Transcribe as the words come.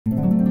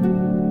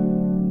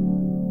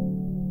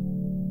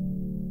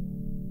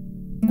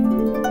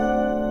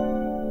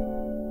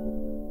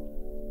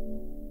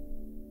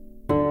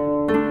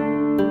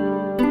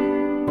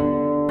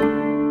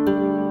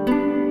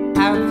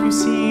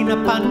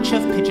bunch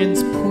of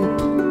pigeons poop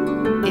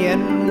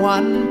in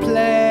one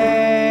place.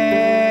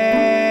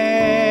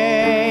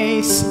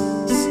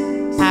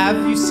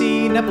 Have you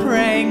seen a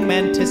praying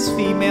mantis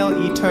female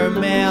eat her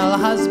male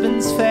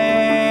husband's face?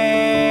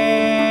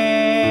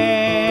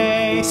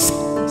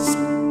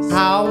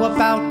 How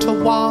about a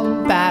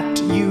wombat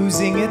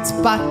using its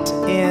butt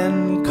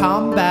in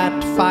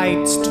combat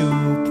fights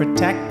to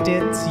protect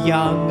its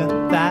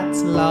young?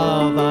 That's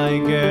love, I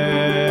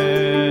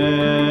guess.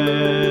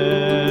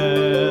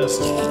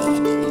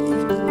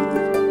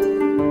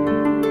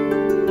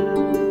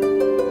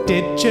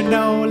 Did you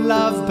know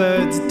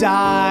lovebirds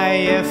die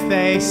if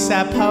they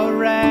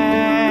separate?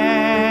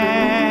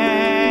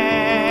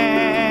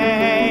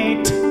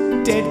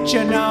 Did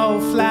you know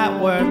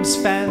flatworms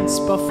fence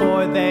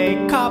before they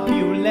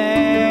copulate?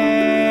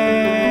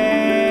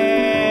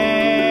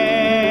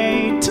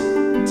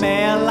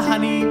 Male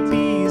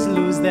honeybees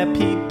lose their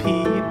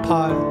pee-pee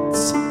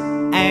parts.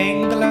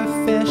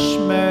 Anglerfish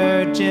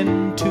merge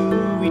into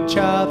each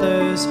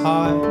other's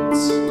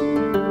hearts.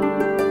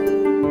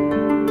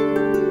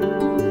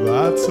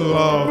 That's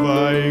love,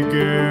 I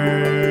guess.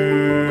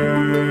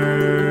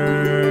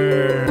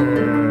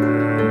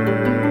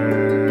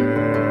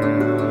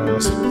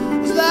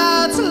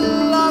 That's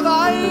love, I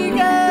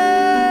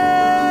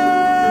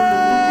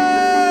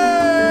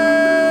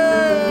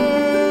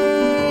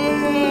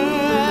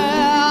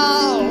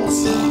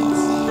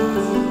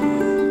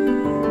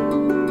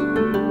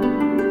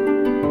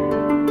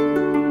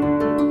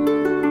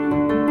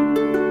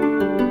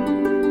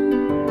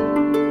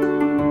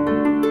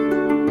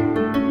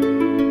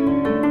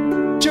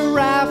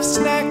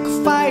Snack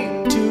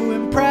fight to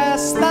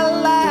impress the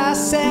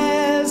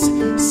lasses.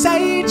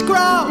 Sage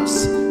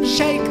grouse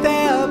shake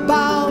their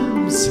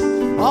bums.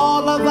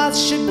 All of us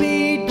should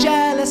be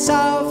jealous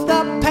of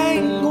the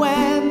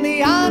penguin,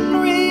 the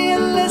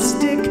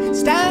unrealistic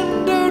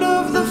standard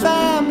of the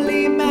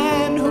family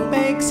man who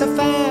makes a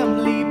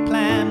family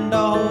plan to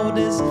hold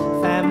his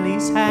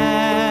family's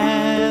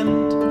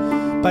hand.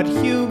 But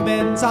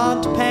humans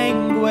aren't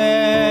penguins.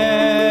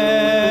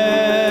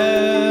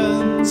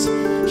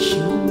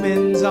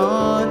 Humans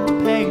aren't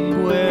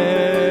penguins.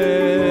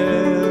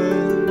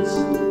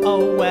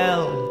 Oh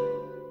well,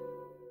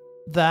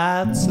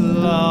 that's